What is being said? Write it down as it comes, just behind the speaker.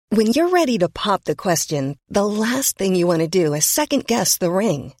When you're ready to pop the question, the last thing you want to do is second-guess the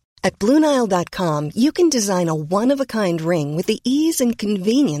ring. At BlueNile.com, you can design a one-of-a-kind ring with the ease and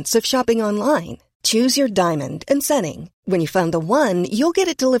convenience of shopping online. Choose your diamond and setting. When you find the one, you'll get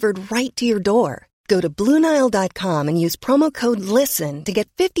it delivered right to your door. Go to BlueNile.com and use promo code LISTEN to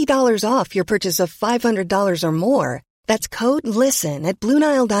get $50 off your purchase of $500 or more. That's code LISTEN at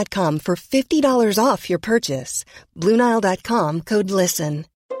BlueNile.com for $50 off your purchase. BlueNile.com, code LISTEN.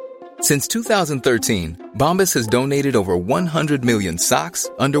 Since 2013, Bombas has donated over 100 million socks,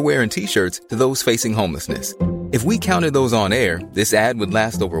 underwear, and T-shirts to those facing homelessness. If we counted those on air, this ad would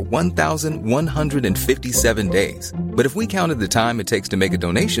last over 1,157 days. But if we counted the time it takes to make a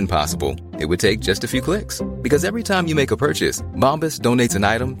donation possible, it would take just a few clicks. Because every time you make a purchase, Bombas donates an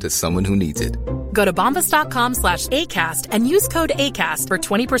item to someone who needs it. Go to bombas.com/ACAST and use code ACAST for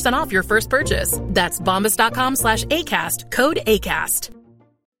 20% off your first purchase. That's bombas.com/ACAST, code ACAST.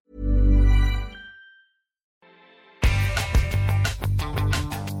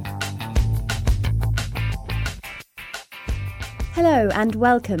 Hello and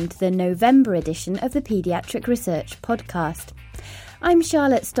welcome to the November edition of the Paediatric Research Podcast. I'm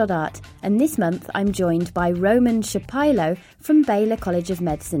Charlotte Stoddart, and this month I'm joined by Roman Shapilo from Baylor College of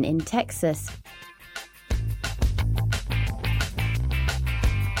Medicine in Texas.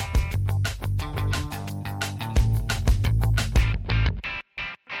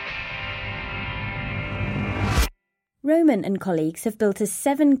 Roman and colleagues have built a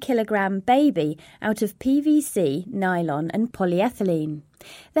 7-kilogram baby out of PVC, nylon and polyethylene.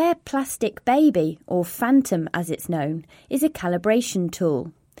 Their plastic baby, or Phantom as it's known, is a calibration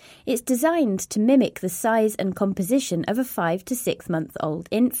tool. It's designed to mimic the size and composition of a 5 to 6 month old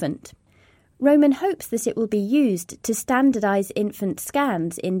infant. Roman hopes that it will be used to standardise infant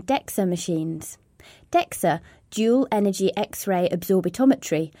scans in DEXA machines. DEXA, dual energy X-ray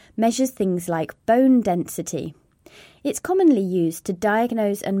absorbitometry, measures things like bone density. It's commonly used to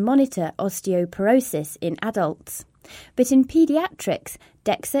diagnose and monitor osteoporosis in adults. But in paediatrics,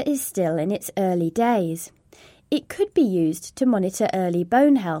 DEXA is still in its early days. It could be used to monitor early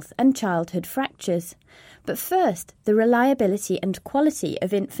bone health and childhood fractures. But first, the reliability and quality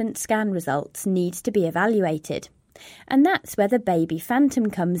of infant scan results needs to be evaluated. And that's where the baby Phantom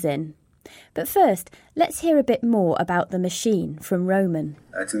comes in. But first, let's hear a bit more about the machine from Roman.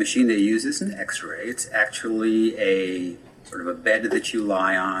 It's a machine that uses an X-ray. It's actually a sort of a bed that you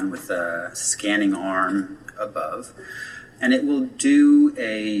lie on with a scanning arm above. And it will do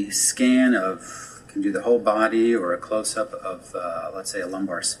a scan of, can do the whole body or a close-up of, let's say, a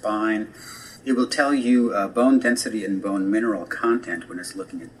lumbar spine. It will tell you bone density and bone mineral content when it's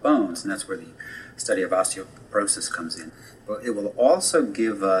looking at bones, and that's where the study of osteoporosis comes in. But it will also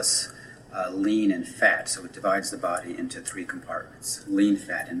give us lean and fat, so it divides the body into 3 compartments, lean,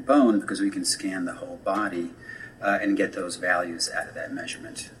 fat, and bone, because we can scan the whole body and get those values out of that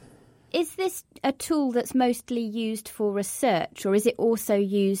measurement. Is this a tool that's mostly used for research, or is it also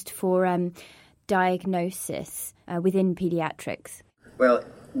used for diagnosis within paediatrics? Well,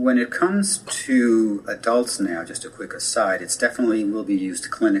 when it comes to adults now, just a quick aside, it's definitely will be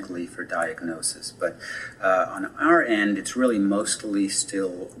used clinically for diagnosis. But on our end, it's really mostly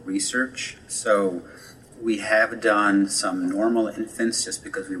still research. So we have done some normal infants just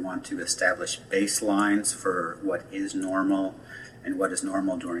because we want to establish baselines for what is normal and what is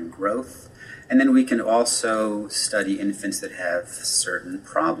normal during growth. And then we can also study infants that have certain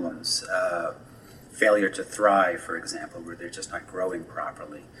problems. Failure to thrive, for example, where they're just not growing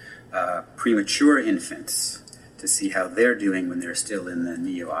properly. Premature infants, to see how they're doing when they're still in the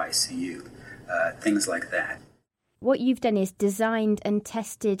neo-ICU. Things like that. What you've done is designed and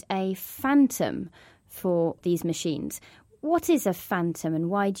tested a Phantom for these machines. What is a Phantom and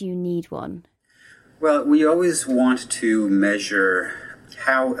why do you need one? Well, we always want to measure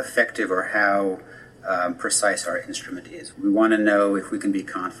how effective or how precise our instrument is. We want to know if we can be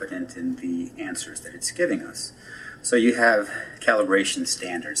confident in the answers that it's giving us. So you have calibration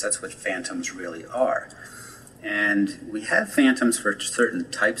standards. That's what Phantoms really are. And we have Phantoms for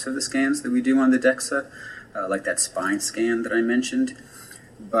certain types of the scans that we do on the DEXA, like that spine scan that I mentioned.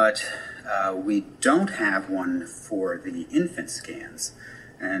 But we don't have one for the infant scans.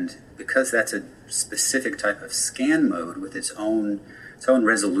 And because that's a specific type of scan mode with its own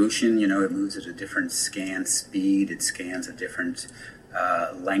resolution, it moves at a different scan speed, it scans a different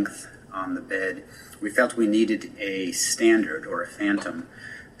length on the bed. We felt we needed a standard or a Phantom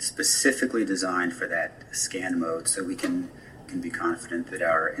specifically designed for that scan mode so we can be confident that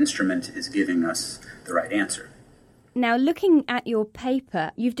our instrument is giving us the right answer. Now, looking at your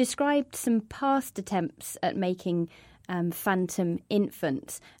paper, you've described some past attempts at making phantom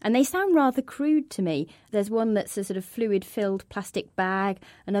infants, and they sound rather crude to me. There's one that's a sort of fluid-filled plastic bag,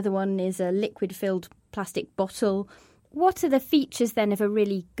 another one is a liquid-filled plastic bottle. What are the features then of a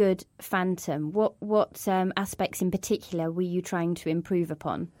really good phantom? What aspects in particular were you trying to improve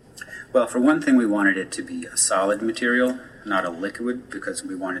upon? Well, for one thing, we wanted it to be a solid material, not a liquid, because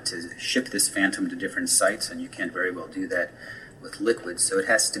we wanted to ship this phantom to different sites, and you can't very well do that with liquids. So it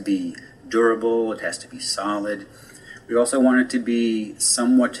has to be durable, it has to be solid. We also want it to be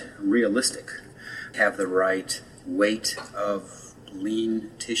somewhat realistic, have the right weight of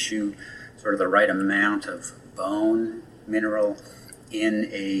lean tissue, sort of the right amount of bone mineral in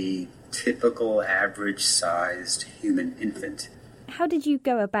a typical average-sized human infant. How did you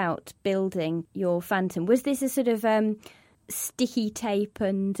go about building your phantom? Was this a sort of sticky tape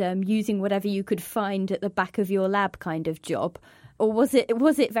and using whatever you could find at the back of your lab kind of job? Or was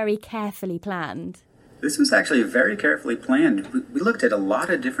it very carefully planned? This was actually very carefully planned. We looked at a lot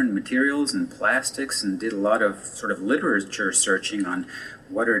of different materials and plastics and did a lot of sort of literature searching on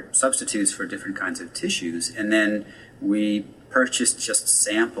what are substitutes for different kinds of tissues. And then we purchased just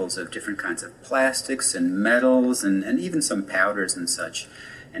samples of different kinds of plastics and metals and even some powders and such,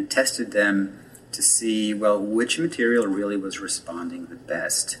 and tested them to see, well, which material really was responding the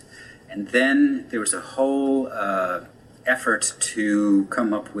best. And then there was a whole effort to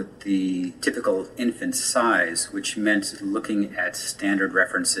come up with the typical infant size, which meant looking at standard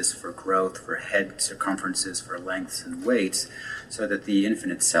references for growth, for head circumferences, for lengths and weights, so that the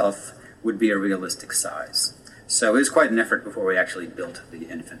infant itself would be a realistic size. So it was quite an effort before we actually built the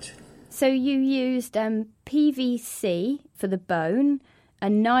infant. So you used PVC for the bone, a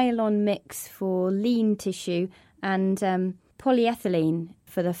nylon mix for lean tissue, and polyethylene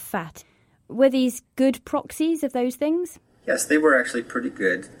for the fat. Were these good proxies of those things? Yes, they were actually pretty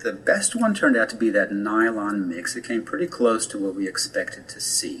good. The best one turned out to be that nylon mix. It came pretty close to what we expected to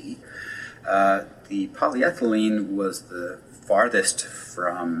see. The polyethylene was the farthest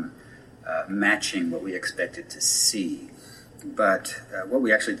from matching what we expected to see. But what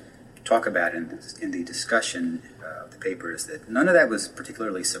we actually talk about in the discussion of the paper is that none of that was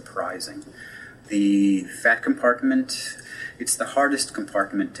particularly surprising. The fat compartment, it's the hardest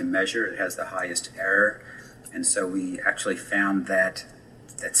compartment to measure. It has the highest error. And so we actually found that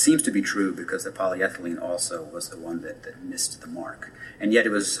seems to be true because the polyethylene also was the one that missed the mark. And yet it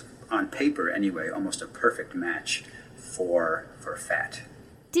was, on paper anyway, almost a perfect match for fat.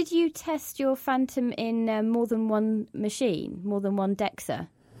 Did you test your phantom in more than one machine, more than one DEXA?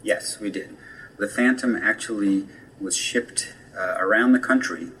 Yes, we did. The phantom actually was shipped around the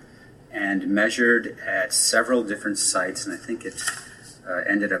country and measured at several different sites, and I think it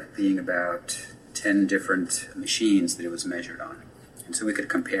ended up being about 10 different machines that it was measured on. And so we could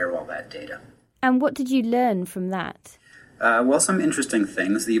compare all that data. And what did you learn from that? Well, some interesting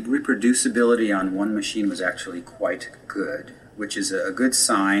things. The reproducibility on one machine was actually quite good, which is a good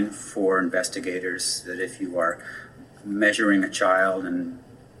sign for investigators that if you are measuring a child and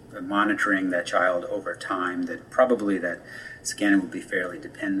monitoring that child over time, that probably that scan will be fairly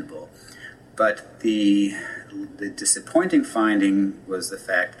dependable. But the disappointing finding was the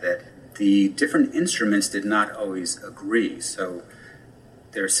fact that the different instruments did not always agree. So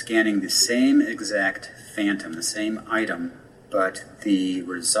they're scanning the same exact phantom, the same item, but the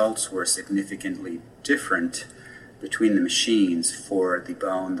results were significantly different between the machines for the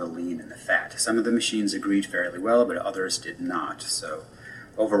bone, the lean, and the fat. Some of the machines agreed fairly well, but others did not. So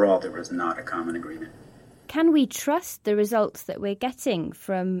overall, there was not a common agreement. Can we trust the results that we're getting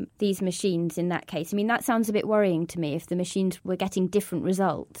from these machines in that case? I mean, that sounds a bit worrying to me if the machines were getting different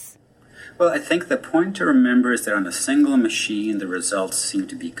results. Well, I think the point to remember is that on a single machine, the results seem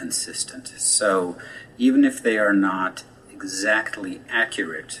to be consistent. So even if they are not exactly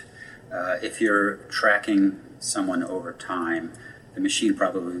accurate, if you're tracking someone over time, the machine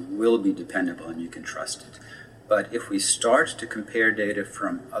probably will be dependable and you can trust it. But if we start to compare data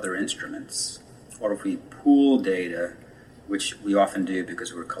from other instruments, or if we pool data, which we often do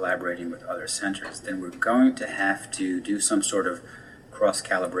because we're collaborating with other centers, then we're going to have to do some sort of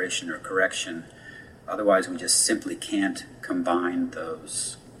cross-calibration or correction. Otherwise, we just simply can't combine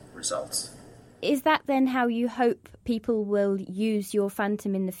those results. Is that then how you hope people will use your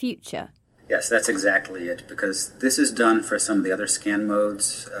phantom in the future? Yes, that's exactly it, because this is done for some of the other scan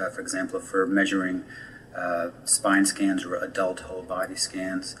modes, for example, for measuring spine scans or adult whole body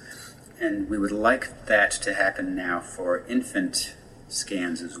scans. And we would like that to happen now for infant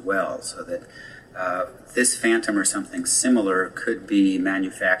scans as well, so that this phantom or something similar could be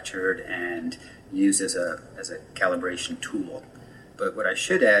manufactured and used as a calibration tool. But what I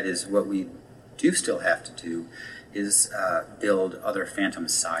should add is what we do still have to do is build other phantom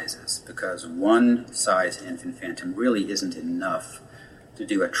sizes, because one size infant phantom really isn't enough to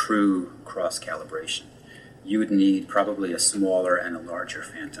do a true cross-calibration. You would need probably a smaller and a larger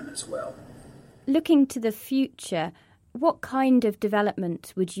phantom as well. Looking to the future, what kind of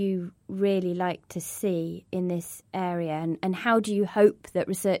development would you really like to see in this area, and how do you hope that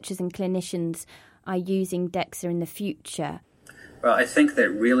researchers and clinicians are using DEXA in the future? Well, I think that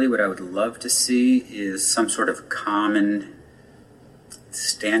really what I would love to see is some sort of common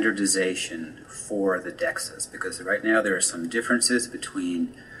standardization for the DEXAs, because right now there are some differences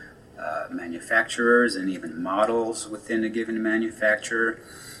between manufacturers and even models within a given manufacturer.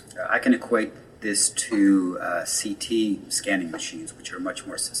 I can equate this to CT scanning machines, which are much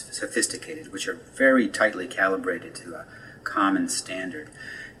more sophisticated, which are very tightly calibrated to a common standard.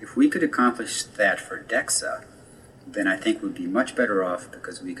 If we could accomplish that for DEXA, then I think we'd be much better off,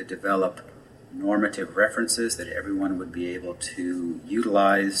 because we could develop normative references that everyone would be able to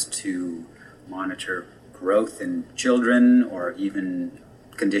utilize to monitor growth in children or even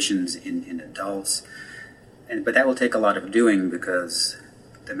conditions in adults. But that will take a lot of doing, because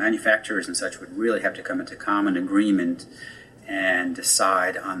the manufacturers and such would really have to come into common agreement and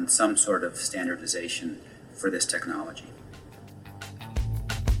decide on some sort of standardization for this technology.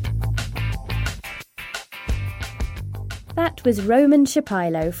 That was Roman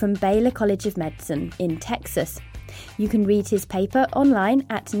Shapilo from Baylor College of Medicine in Texas. You can read his paper online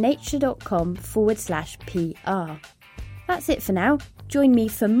at nature.com/PR. That's it for now. Join me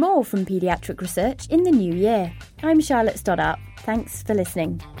for more from paediatric research in the new year. I'm Charlotte Stoddart. Thanks for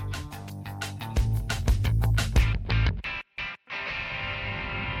listening.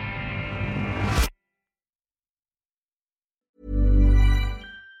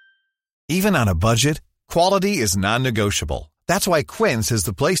 Even on a budget, quality is non-negotiable. That's why Quince is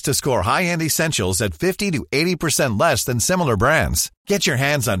the place to score high-end essentials at 50 to 80% less than similar brands. Get your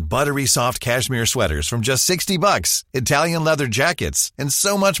hands on buttery soft cashmere sweaters from just $60, Italian leather jackets, and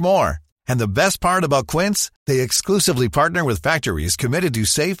so much more. And the best part about Quince, they exclusively partner with factories committed to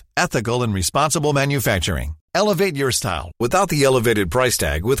safe, ethical, and responsible manufacturing. Elevate your style without the elevated price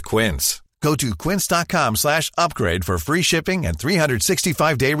tag with Quince. Go to quince.com/upgrade for free shipping and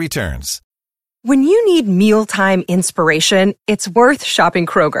 365-day returns. When you need mealtime inspiration, it's worth shopping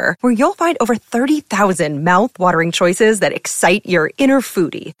Kroger, where you'll find over 30,000 mouth-watering choices that excite your inner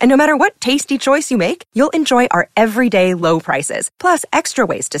foodie. And no matter what tasty choice you make, you'll enjoy our everyday low prices, plus extra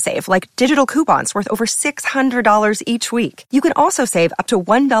ways to save, like digital coupons worth over $600 each week. You can also save up to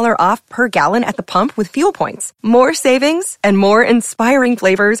 $1 off per gallon at the pump with fuel points. More savings and more inspiring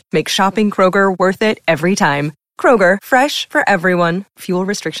flavors make shopping Kroger worth it every time. Kroger, fresh for everyone. Fuel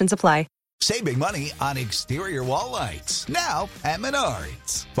restrictions apply. Save big money on exterior wall lights, now at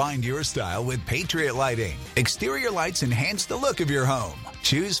Menards. Find your style with Patriot Lighting. Exterior lights enhance the look of your home.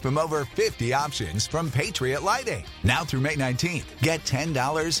 Choose from over 50 options from Patriot Lighting. Now through May 19th, get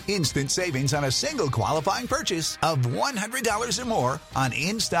 $10 instant savings on a single qualifying purchase of $100 or more on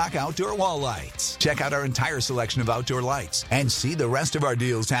in-stock outdoor wall lights. Check out our entire selection of outdoor lights and see the rest of our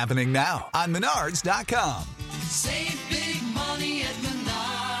deals happening now on Menards.com. Save big